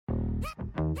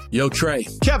Yo, Trey.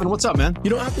 Kevin, what's up, man? You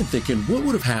know, I've been thinking, what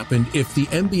would have happened if the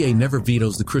NBA never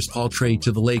vetoes the Chris Paul trade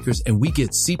to the Lakers and we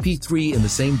get CP3 in the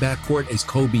same backcourt as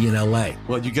Kobe in LA?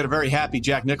 Well, you get a very happy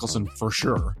Jack Nicholson for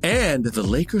sure. And the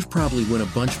Lakers probably win a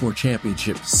bunch more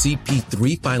championships.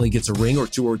 CP3 finally gets a ring or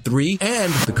two or three,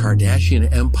 and the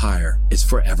Kardashian empire is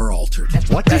forever altered.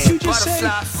 What did you just say?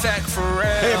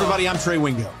 Hey, everybody, I'm Trey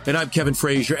Wingo. And I'm Kevin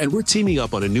Frazier, and we're teaming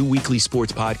up on a new weekly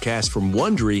sports podcast from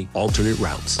Wondery, Alternate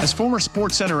Routes. As former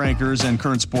Sports Center anchors and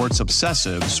current sports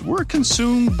obsessives, we're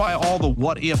consumed by all the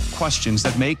what-if questions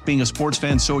that make being a sports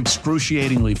fan so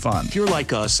excruciatingly fun. If you're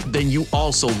like us, then you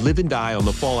also live and die on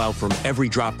the fallout from every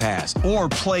drop pass. Or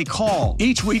play call.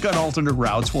 Each week on Alternate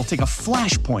Routes, we'll take a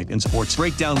flashpoint in sports,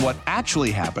 break down what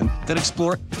actually happened, then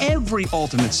explore every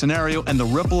alternate scenario and the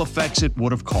ripple effects it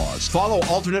would have caused. Follow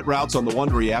Alternate Routes on the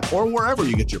Wondery app or wherever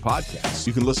you get your podcasts.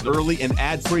 You can listen early and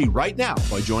ad-free right now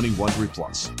by joining Wondery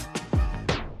Plus.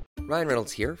 Ryan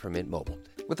Reynolds here from Mint Mobile.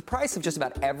 With the price of just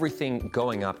about everything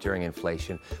going up during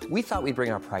inflation, we thought we'd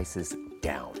bring our prices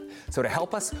down. So to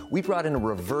help us, we brought in a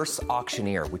reverse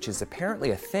auctioneer, which is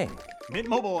apparently a thing. Mint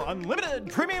Mobile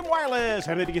Unlimited Premium Wireless.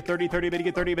 How to get 30, 30, bit to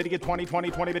get 30, bit to get 20,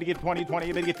 20, 20, bit to get 20, 20,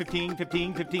 bit to get 15,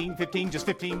 15, 15, 15, just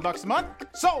 $15 a month?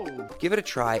 Sold! Give it a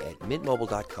try at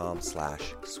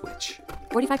mintmobile.com/switch.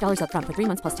 $45 up front for 3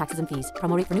 months plus taxes and fees.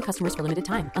 Promo rate for new customers for limited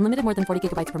time. Unlimited more than 40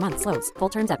 gigabytes per month. Slows full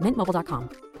terms at mintmobile.com.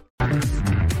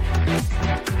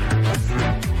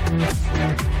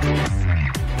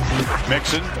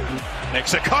 Mixon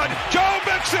makes a cut. Joe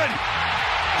Mixon!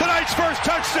 Tonight's first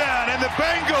touchdown, and the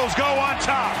Bengals go on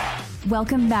top.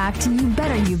 Welcome back to You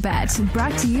Better You Bet,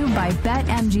 brought to you by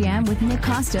BetMGM with Nick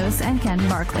Costos and Ken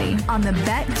Barkley on the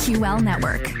BetQL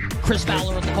network. Chris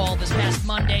Fowler with the call this past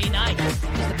Monday night as the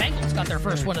Bengals got their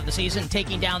first win of the season,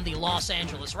 taking down the Los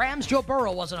Angeles Rams. Joe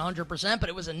Burrow wasn't 100%, but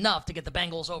it was enough to get the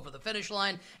Bengals over the finish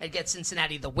line and get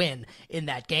Cincinnati the win in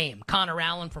that game. Connor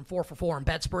Allen from 4 for 4 in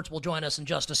BetSports will join us in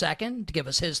just a second to give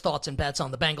us his thoughts and bets on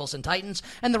the Bengals and Titans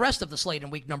and the rest of the slate in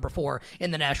week number 4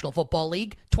 in the National Football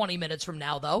League. 20 minutes from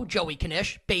now, though, Joey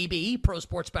Knish, baby, Pro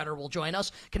Sports Bettor, will join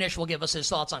us. Knish will give us his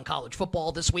thoughts on college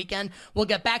football this weekend. We'll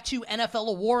get back to NFL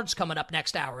awards coming up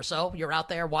next hour. So you're out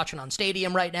there watching on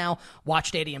Stadium right now,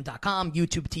 watchstadium.com,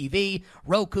 YouTube TV,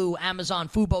 Roku, Amazon,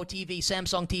 Fubo TV,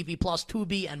 Samsung TV Plus,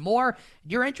 Tubi, and more.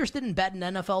 You're interested in betting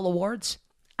NFL awards?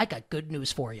 I got good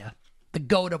news for you. The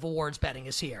GOAT of awards betting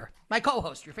is here. My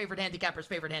co-host, your favorite handicapper's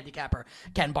favorite handicapper,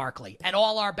 Ken Barkley. And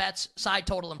all our bets, side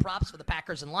total and props for the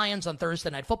Packers and Lions on Thursday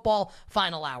Night Football,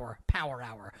 final hour, power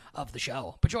hour of the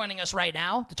show. But joining us right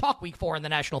now to talk week 4 in the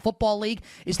National Football League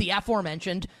is the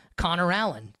aforementioned Connor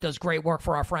Allen. Does great work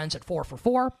for our friends at 4 for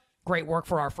 4. Great work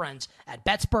for our friends at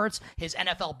BetSports. His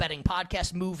NFL betting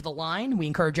podcast, Move the Line. We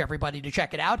encourage everybody to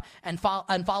check it out and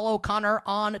follow Connor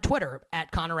on Twitter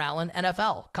at Connor Allen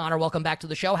NFL. Connor, welcome back to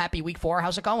the show. Happy week 4.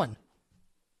 How's it going?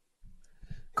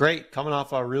 Great. Coming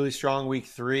off a really strong week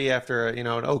 3 after, an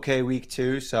okay week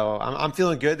 2. So I'm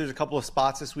feeling good. There's a couple of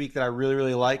spots this week that I really,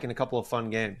 really like and a couple of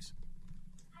fun games.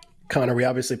 Connor, we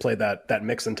obviously played that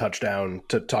Mixon touchdown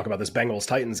to talk about this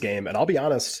Bengals-Titans game. And I'll be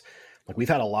honest, we've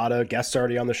had a lot of guests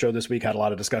already on the show this week, had a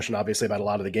lot of discussion, obviously, about a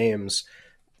lot of the games.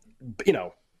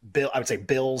 I would say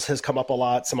Bills has come up a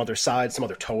lot. Some other sides, some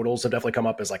other totals have definitely come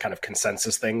up as kind of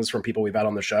consensus things from people we've had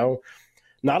on the show.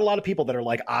 Not a lot of people that are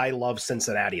like, I love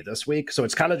Cincinnati this week. So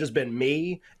it's kind of just been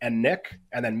me and Nick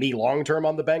and then me long-term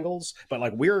on the Bengals.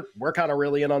 But we're kind of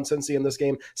really in on Cincy in this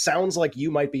game. Sounds like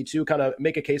you might be too. Kind of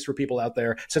make a case for people out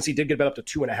there. Since he did get bet up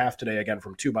to 2.5 today, again,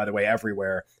 from 2, by the way,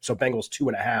 everywhere. So Bengals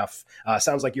 2.5.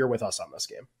 Sounds like you're with us on this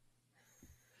game.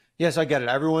 Yes, I get it.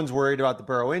 Everyone's worried about the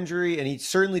Burrow injury, and he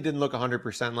certainly didn't look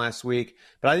 100% last week.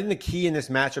 But I think the key in this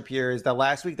matchup here is that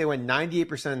last week they went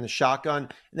 98% in the shotgun,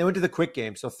 and they went to the quick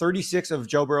game. So 36 of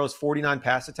Joe Burrow's 49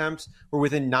 pass attempts were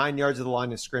within 9 yards of the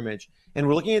line of scrimmage. And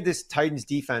we're looking at this Titans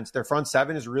defense. Their front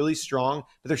 7 is really strong,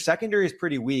 but their secondary is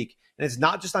pretty weak. And it's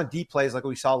not just on deep plays like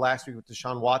we saw last week with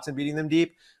Deshaun Watson beating them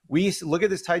deep. We look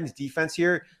at this Titans defense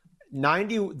here.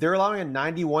 They're allowing a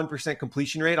 91%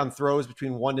 completion rate on throws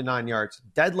between 1 to 9 yards.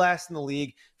 Dead last in the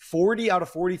league. 40 out of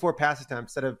 44 pass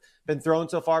attempts that have been thrown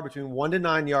so far between 1 to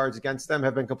 9 yards against them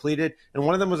have been completed, and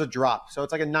one of them was a drop. So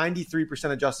it's like a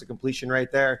 93% adjusted completion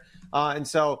rate there. And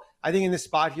so I think in this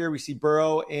spot here, we see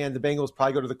Burrow and the Bengals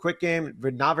probably go to the quick game,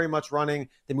 but not very much running.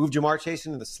 They moved Jamar Chase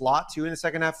into the slot too in the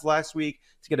second half of last week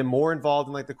to get him more involved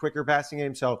in the quicker passing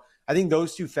game. So I think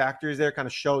those two factors there kind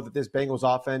of show that this Bengals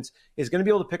offense is going to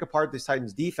be able to pick apart this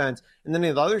Titans defense. And then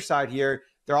on the other side here,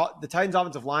 the Titans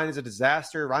offensive line is a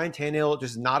disaster. Ryan Tannehill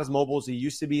just not as mobile as he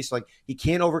used to be. So he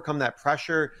can't overcome that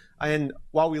pressure. And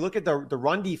while we look at the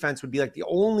run defense would be the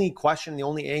only question, the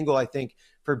only angle I think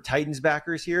for Titans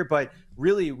backers here. But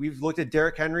really, we've looked at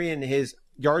Derrick Henry, and his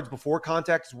yards before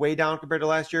contact is way down compared to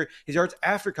last year. His yards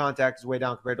after contact is way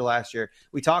down compared to last year.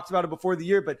 We talked about it before the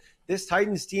year, but this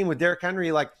Titans team with Derrick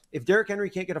Henry, like if Derrick Henry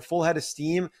can't get a full head of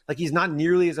steam, like he's not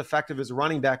nearly as effective as a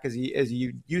running back as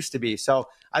he used to be. So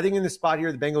I think in this spot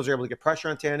here, the Bengals are able to get pressure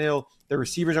on Tannehill. The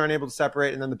receivers aren't able to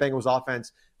separate, and then the Bengals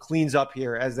offense cleans up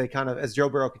here as Joe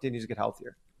Burrow continues to get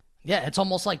healthier. Yeah, it's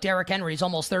almost like Derrick Henry's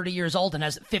almost 30 years old and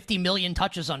has 50 million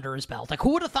touches under his belt. Like,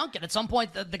 who would have thunk it? At some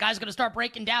point, the guy's going to start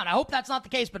breaking down. I hope that's not the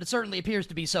case, but it certainly appears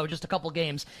to be so just a couple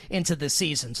games into this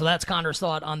season. So that's Connor's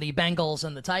thought on the Bengals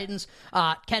and the Titans.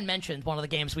 Ken mentioned one of the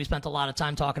games we spent a lot of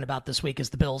time talking about this week is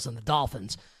the Bills and the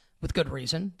Dolphins. With good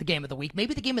reason, the game of the week,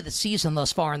 maybe the game of the season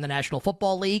thus far in the National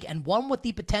Football League, and one with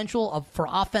the potential for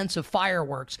offensive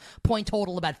fireworks. Point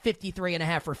total about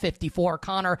 53.5 or 54.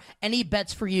 Connor, any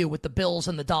bets for you with the Bills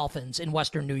and the Dolphins in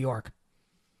Western New York?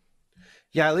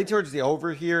 Yeah, I lean towards the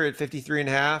over here at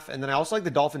 53.5. And then I also like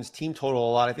the Dolphins team total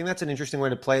a lot. I think that's an interesting way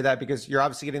to play that because you're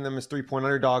obviously getting them as 3-point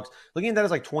underdogs. Looking at that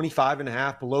as like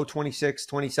 25.5, below 26,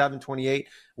 27, 28,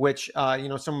 which,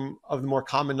 some of the more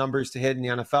common numbers to hit in the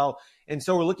NFL. And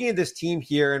so we're looking at this team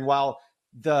here. And while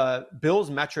the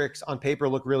Bills metrics on paper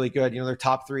look really good, they're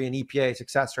top 3 in EPA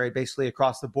success rate, basically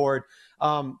across the board.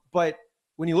 But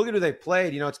when you look at who they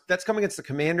played, that's coming against the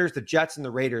Commanders, the Jets, and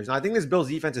the Raiders. And I think this Bills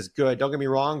defense is good. Don't get me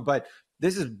wrong, but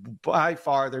this is by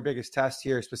far their biggest test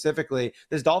here specifically.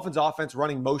 This Dolphins offense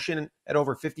running motion at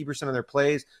over 50% of their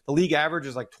plays. The league average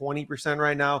is like 20%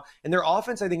 right now. And their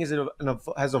offense, I think,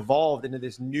 has evolved into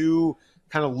this new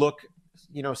kind of look,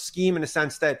 scheme in a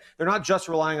sense that they're not just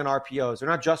relying on RPOs. They're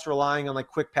not just relying on like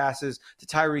quick passes to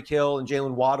Tyreek Hill and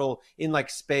Jalen Waddle in like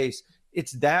space.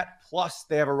 It's that plus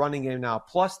they have a running game now.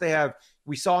 Plus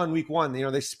we saw in week 1,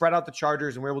 they spread out the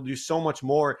Chargers and were able to do so much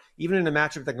more, even in a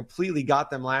matchup that completely got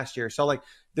them last year. So like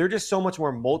they're just so much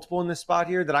more multiple in this spot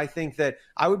here that I think that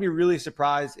I would be really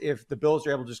surprised if the Bills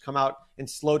are able to just come out and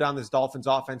slow down this Dolphins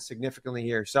offense significantly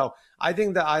here. So I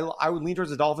think that I would lean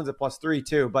towards the Dolphins at +3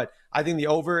 too, but I think the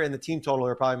over and the team total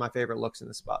are probably my favorite looks in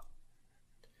this spot.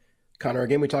 Connor, a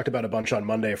game we talked about a bunch on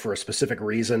Monday for a specific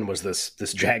reason was this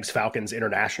Jags-Falcons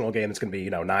international game. It's going to be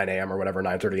 9 a.m. or whatever,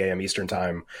 9:30 a.m. Eastern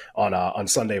time on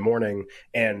Sunday morning.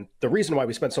 And the reason why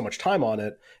we spent so much time on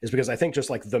it is because I think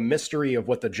just like the mystery of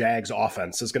what the Jags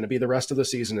offense is going to be the rest of the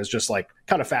season is just like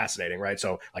kind of fascinating, right?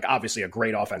 So like obviously a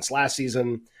great offense last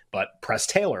season, but Press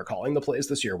Taylor calling the plays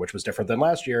this year, which was different than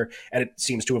last year, and it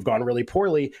seems to have gone really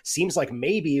poorly. Seems like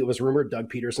maybe it was rumored Doug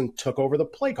Peterson took over the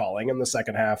play calling in the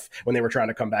second half when they were trying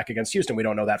to come back against Houston. We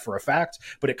don't know that for a fact,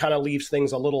 but it kind of leaves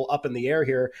things a little up in the air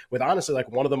here with honestly like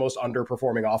one of the most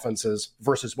underperforming offenses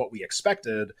versus what we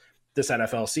expected this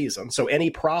NFL season. So any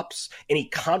props, any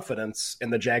confidence in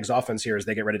the Jags offense here as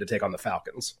they get ready to take on the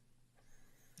Falcons?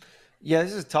 Yeah,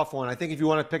 this is a tough one. I think if you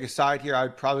want to pick a side here, I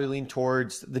would probably lean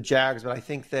towards the Jags, but I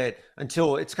think that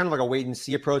until it's kind of like a wait and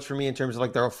see approach for me in terms of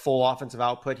like their full offensive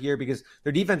output here because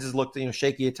their defenses looked,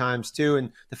 shaky at times too.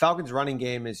 And the Falcons running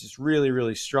game is just really,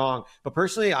 really strong. But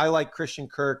personally, I like Christian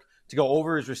Kirk to go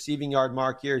over his receiving yard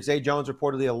mark here. Zay Jones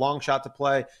reportedly a long shot to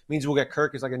play. Means we'll get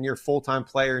Kirk as like a near full-time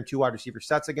player in 2 wide receiver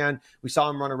sets again. We saw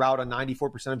him run a route on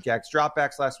 94% of Jags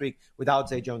dropbacks last week without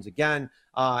Zay Jones again.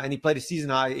 And he played a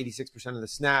season high 86% of the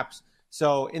snaps.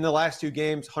 So in the last 2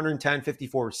 games, 110,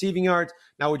 54 receiving yards.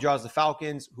 Now he draws the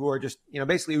Falcons, who are just,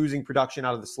 basically oozing production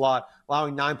out of the slot,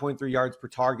 allowing 9.3 yards per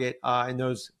target in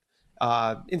those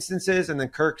instances. And then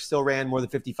Kirk still ran more than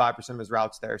 55% of his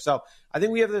routes there. So I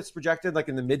think we have this projected like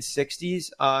in the mid 60s.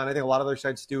 And I think a lot of other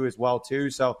sites do as well too.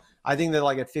 So I think that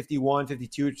like at 51,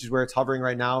 52, which is where it's hovering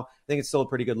right now, I think it's still a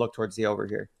pretty good look towards the over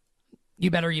here. You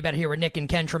better hear with Nick and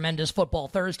Ken. Tremendous Football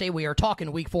Thursday. We are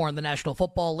talking Week 4 in the National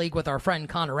Football League with our friend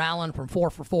Connor Allen from 4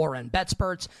 for 4 and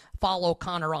BetSperts. Follow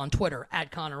Connor on Twitter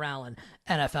at Connor Allen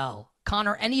NFL.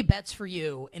 Connor, any bets for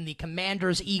you in the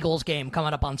Commanders-Eagles game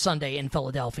coming up on Sunday in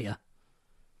Philadelphia?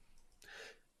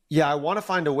 Yeah, I want to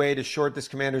find a way to short this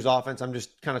Commanders offense. I'm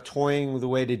just kind of toying with the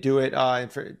way to do it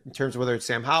in terms of whether it's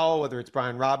Sam Howell, whether it's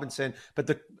Brian Robinson. But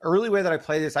the early way that I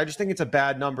play this, I just think it's a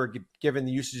bad number given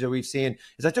the usage that we've seen,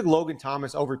 is I took Logan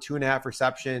Thomas over 2.5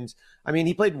 receptions. I mean,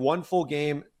 he played 1 full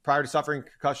game prior to suffering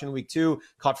concussion in week 2,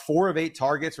 caught 4 of 8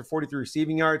 targets for 43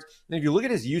 receiving yards. And if you look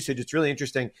at his usage, it's really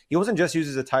interesting. He wasn't just used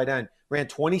as a tight end. Ran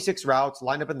 26 routes,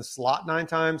 lined up in the slot 9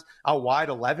 times, out wide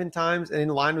 11 times, and in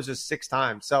line was just 6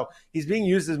 times. So he's being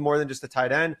used as more than just a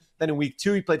tight end. Then in week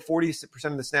 2, he played 40%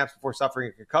 of the snaps before suffering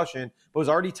a concussion, but was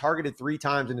already targeted 3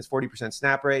 times in his 40%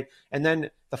 snap rate. And then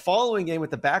the following game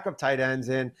with the backup tight ends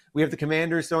in, we have the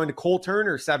Commanders throwing to Cole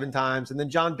Turner 7 times, and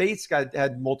then John Bates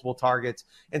had multiple targets.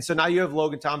 And so now you have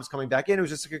Logan Thomas coming back in. It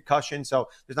was just a concussion, so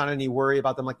there's not any worry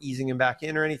about them like easing him back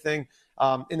in or anything.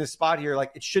 In the spot here,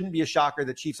 like it shouldn't be a shocker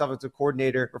that Chiefs offensive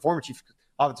coordinator, or former Chiefs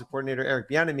offensive coordinator Eric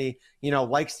Bieniemy,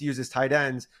 likes to use his tight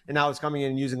ends, and now is coming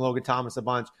in and using Logan Thomas a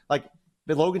bunch.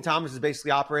 But Logan Thomas is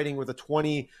basically operating with a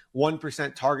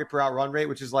 21% target per out run rate,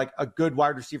 which is like a good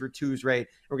wide receiver 2's rate.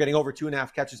 We're getting over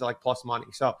 2.5 catches at like plus money.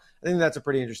 So I think that's a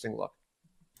pretty interesting look.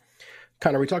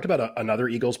 Connor, we talked about another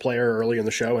Eagles player early in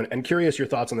the show, and curious your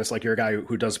thoughts on this. Like, you're a guy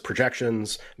who does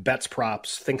projections, bets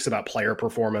props, thinks about player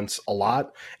performance a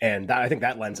lot, and I think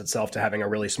that lends itself to having a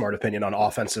really smart opinion on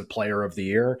offensive player of the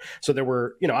year. So there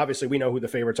were, obviously we know who the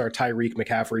favorites are, Tyreek,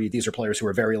 McCaffrey. These are players who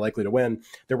are very likely to win.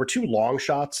 There were 2 long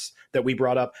shots that we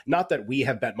brought up, not that we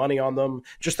have bet money on them,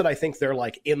 just that I think they're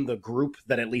like in the group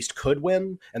that at least could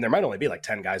win, and there might only be like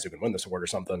 10 guys who can win this award or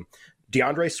something.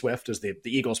 DeAndre Swift is the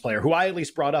Eagles player who I at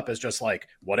least brought up as just like,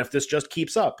 what if this just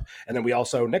keeps up? And then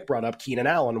Nick brought up Keenan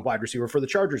Allen, wide receiver for the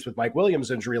Chargers with Mike Williams'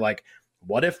 injury. Like,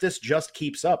 what if this just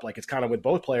keeps up? Like, it's kind of with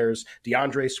both players,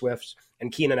 DeAndre Swift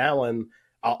and Keenan Allen.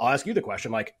 I'll ask you the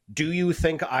question, like, do you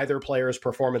think either player's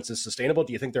performance is sustainable?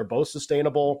 Do you think they're both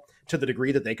sustainable to the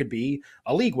degree that they could be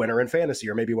a league winner in fantasy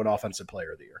or maybe win offensive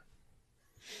player of the year?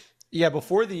 Yeah,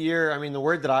 before the year, the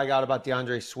word that I got about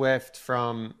DeAndre Swift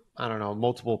from,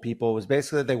 multiple people was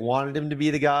basically that they wanted him to be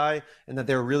the guy and that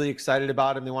they were really excited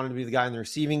about him. They wanted him to be the guy in the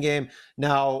receiving game.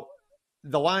 Now,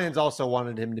 the Lions also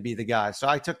wanted him to be the guy. So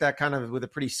I took that kind of with a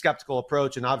pretty skeptical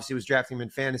approach, and obviously was drafting him in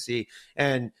fantasy.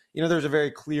 And, there's a very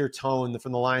clear tone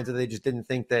from the Lions that they just didn't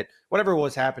think that whatever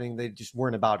was happening, they just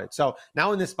weren't about it. So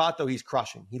now in this spot, though, he's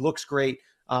crushing. He looks great.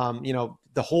 The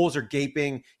holes are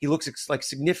gaping. He looks like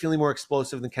significantly more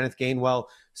explosive than Kenneth Gainwell.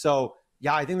 So,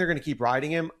 yeah, I think they're going to keep riding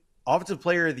him. Offensive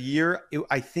player of the year,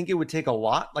 I think it would take a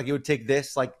lot. Like, it would take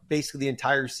this, like, basically the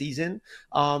entire season,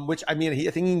 which, I think he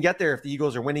can get there if the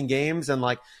Eagles are winning games and,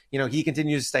 he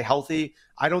continues to stay healthy.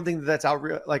 I don't think that's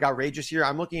outrageous here.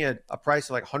 I'm looking at a price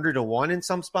of like 100 to 1 in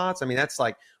some spots. That's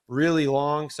like really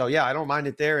long. So, yeah, I don't mind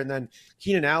it there. And then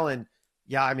Keenan Allen,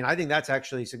 yeah, I think that's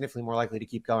actually significantly more likely to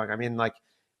keep going.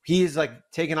 He's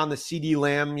like taking on the CeeDee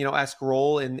Lamb, esque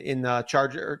role in the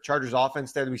Chargers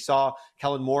offense there that we saw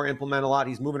Kellen Moore implement a lot.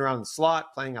 He's moving around the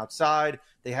slot, playing outside.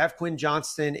 They have Quinn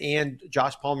Johnston and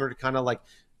Josh Palmer to kind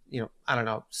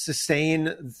of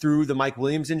sustain through the Mike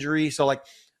Williams injury. So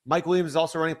Mike Williams is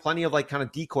also running plenty of kind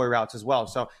of decoy routes as well.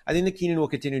 So I think that Keenan will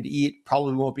continue to eat.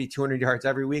 Probably won't be 200 yards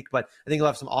every week, but I think he'll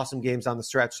have some awesome games on the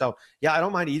stretch. So yeah, I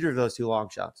don't mind either of those 2 long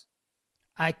shots.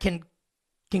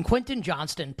 Can Quentin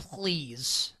Johnston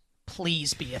please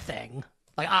be a thing?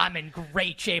 I'm in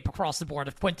great shape across the board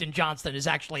if Quentin Johnston is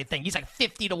actually a thing. He's like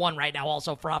 50 to 1 right now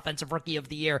also for offensive rookie of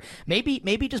the year.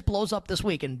 Maybe just blows up this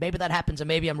week, and maybe that happens, and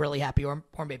maybe I'm really happy, or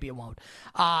maybe it won't.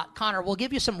 Connor, we'll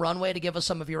give you some runway to give us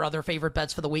some of your other favorite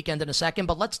bets for the weekend in a second,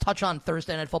 but let's touch on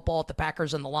Thursday Night Football at the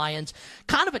Packers and the Lions.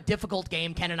 Kind of a difficult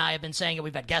game. Ken and I have been saying it.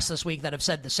 We've had guests this week that have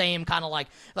said the same, kind of like,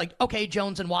 okay,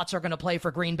 Jones and Watts are going to play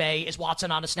for Green Bay. Is Watson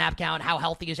on a snap count? How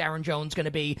healthy is Aaron Jones going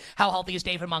to be? How healthy is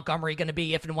David Montgomery going to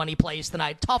be if and when he plays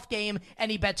tonight? Tough game.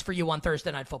 Any bets for you on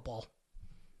Thursday Night Football?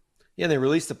 Yeah, they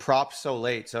released the props so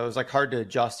late, so it was hard to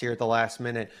adjust here at the last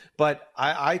minute. But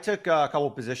I took a couple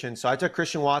positions. So I took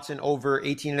Christian Watson over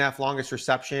 18.5 longest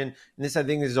reception, and this I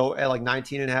think is at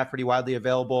 19.5, pretty widely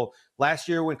available. Last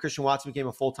year, when Christian Watson became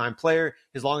a full-time player,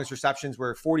 his longest receptions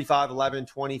were 45, 11,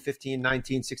 20, 15,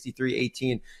 19, 63,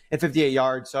 18, and 58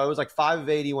 yards. So it was 5 of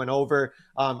 80 went over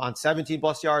on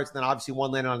 17-plus yards, and then obviously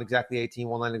one landed on exactly 18,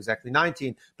 one landed exactly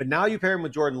 19. But now you pair him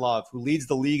with Jordan Love, who leads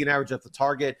the league in average at the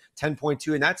target,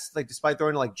 10.2, and that's despite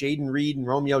throwing to Jaden Reed and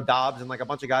Romeo Dobbs and a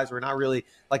bunch of guys who are not really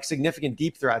significant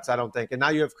deep threats, I don't think. And now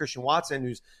you have Christian Watson,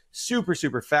 who's super,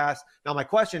 super fast. Now my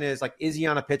question is, is he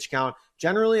on a pitch count?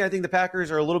 Generally, I think the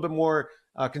Packers are a little bit more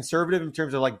conservative in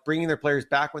terms of bringing their players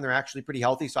back when they're actually pretty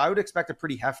healthy. So I would expect a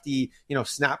pretty hefty,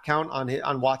 snap count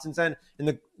on Watson's end.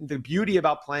 And the beauty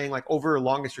about playing over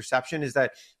longest reception is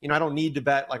that, I don't need to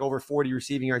bet over 40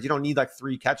 receiving yards. You don't need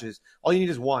 3 catches. All you need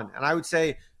is 1. And I would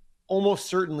say almost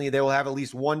certainly they will have at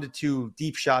least 1 to 2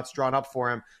 deep shots drawn up for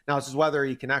him. Now it's just whether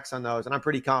he connects on those. And I'm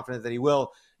pretty confident that he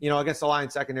will. Against the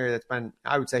Lions secondary, that's been,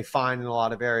 I would say, fine in a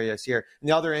lot of areas here. And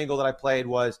the other angle that I played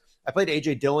was I played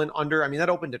A.J. Dillon under. That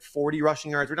opened at 40 rushing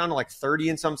yards. We're down to 30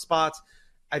 in some spots.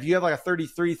 if you have like a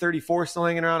 33, 34 still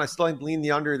hanging around, I still lean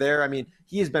the under there. I mean,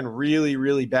 he has been really,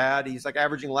 really bad. He's like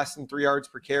averaging less than 3 yards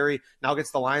per carry. Now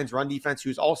gets the Lions run defense,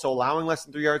 who's also allowing less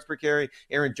than 3 yards per carry.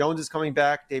 Aaron Jones is coming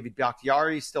back. David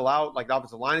Bakhtiari is still out. Like the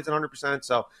offensive line is at 100%.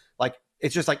 So like,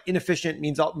 it's just like inefficient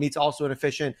meets also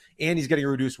inefficient, and he's getting a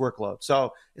reduced workload.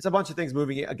 So it's a bunch of things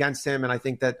moving against him. And I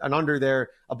think that an under there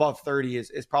above 30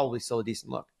 is probably still a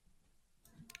decent look.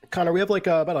 Connor, we have like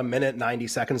about a minute, 90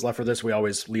 seconds left for this. We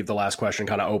always leave the last question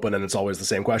kind of open, and it's always the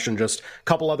same question. Just a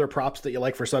couple other props that you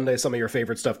like for Sunday, some of your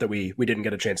favorite stuff that we didn't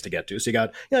get a chance to get to. So you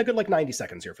got a good like 90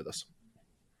 seconds here for this.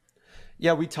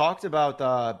 Yeah, we talked about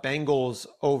the Bengals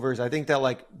overs. I think that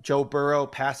like Joe Burrow,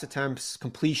 pass attempts,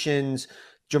 completions,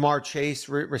 Jamar Chase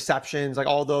receptions, like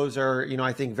all those are,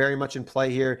 I think very much in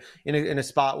play here in a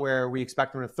spot where we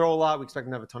expect him to throw a lot. We expect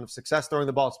him to have a ton of success throwing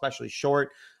the ball, especially short.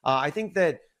 I think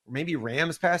that maybe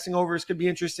Rams passing overs could be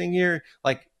interesting here.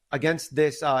 Like against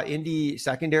this Indy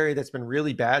secondary that's been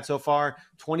really bad so far,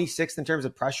 26th in terms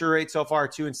of pressure rate so far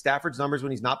too. And Stafford's numbers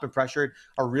when he's not been pressured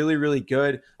are really, really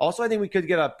good. Also, I think we could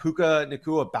get a Puka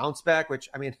Nacua bounce back, which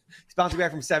I mean, he's bouncing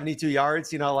back from 72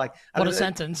 yards, like what a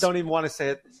sentence. Don't even want to say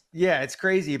it. Yeah, it's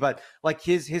crazy. But like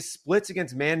his splits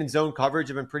against man and zone coverage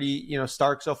have been pretty,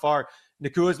 stark so far.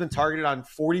 Nacua has been targeted on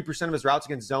 40% of his routes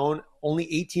against zone, only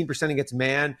 18% against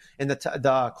man. And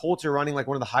the Colts are running like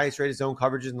one of the highest rated zone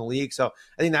coverages in the league. So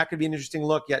I think that could be an interesting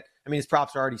look. Yet, I mean, his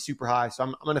props are already super high. So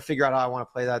I'm going to figure out how I want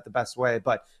to play that the best way.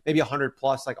 But maybe 100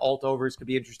 plus like alt overs could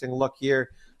be interesting look here.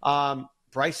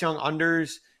 Bryce Young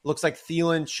unders. Looks like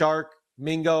Thielen, Shark,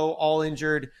 Mingo, all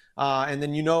injured. And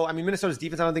then, Minnesota's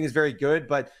defense, I don't think is very good,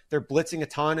 but they're blitzing a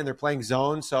ton and they're playing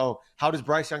zone. So how does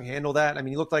Bryce Young handle that? I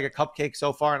mean, he looked like a cupcake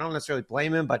so far. I don't necessarily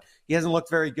blame him, but he hasn't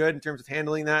looked very good in terms of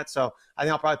handling that. So I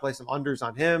think I'll probably play some unders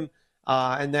on him.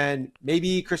 And then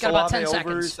maybe Chris Olave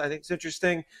overs, I think it's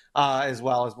interesting, as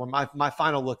well as my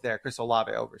final look there. Chris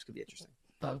Olave overs could be interesting.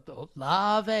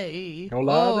 Olave.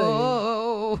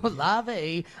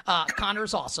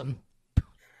 Connor's awesome.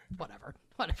 Whatever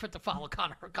to follow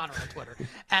Connor on Twitter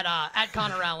at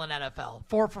Connor Allen NFL.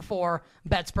 4 for 4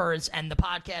 Bet Spurs, and the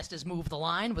podcast is Move the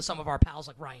Line with some of our pals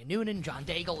like Ryan Noonan, John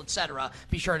Daigle, etc.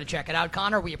 Be sure to check it out.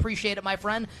 Connor, we appreciate it, my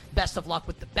friend. Best of luck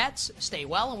with the bets. Stay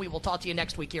well, and we will talk to you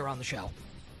next week here on the show.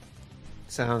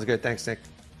 Sounds good. Thanks, Nick.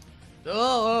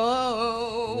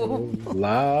 Love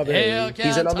it.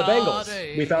 He's in on the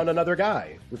Bengals. We found another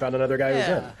guy. Who's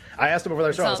in. I asked him before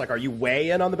the show. I was like, "Are you way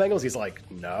in on the Bengals?" He's like,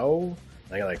 "No."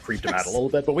 I think I creeped him out a little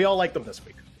bit, but we all like them this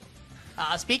week.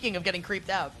 Speaking of getting creeped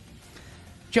out,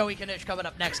 Joey Kanish coming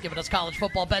up next, giving us college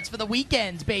football bets for the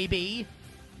weekend, baby.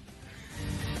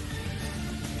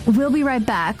 We'll be right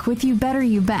back with You Better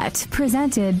You Bet,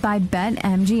 presented by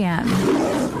BetMGM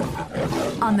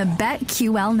on the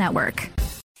BetQL network.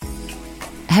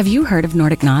 Have you heard of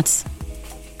Nordic Knots?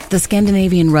 The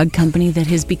Scandinavian rug company that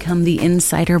has become the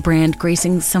insider brand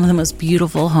gracing some of the most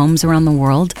beautiful homes around the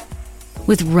world?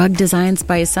 With rug designs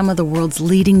by some of the world's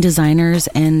leading designers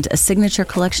and a signature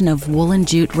collection of wool and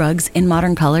jute rugs in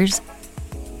modern colors.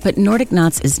 But Nordic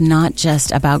Knots is not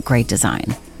just about great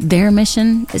design. Their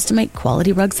mission is to make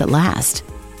quality rugs that last,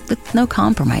 with no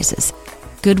compromises.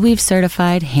 Good Weave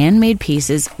certified, handmade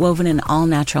pieces woven in all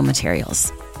natural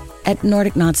materials. At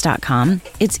NordicKnots.com,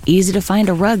 it's easy to find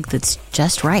a rug that's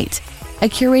just right. A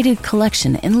curated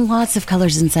collection in lots of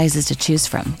colors and sizes to choose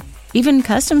from. Even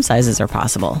custom sizes are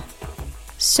possible.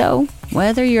 So,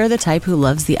 whether you're the type who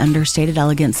loves the understated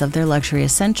elegance of their luxury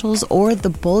essentials or the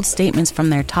bold statements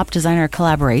from their top designer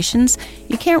collaborations,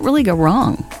 you can't really go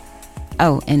wrong.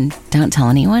 Oh, and don't tell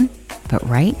anyone, but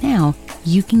right now,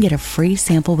 you can get a free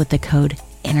sample with the code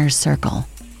INNERCIRCLE.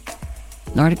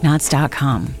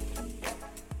 NordicKnots.com.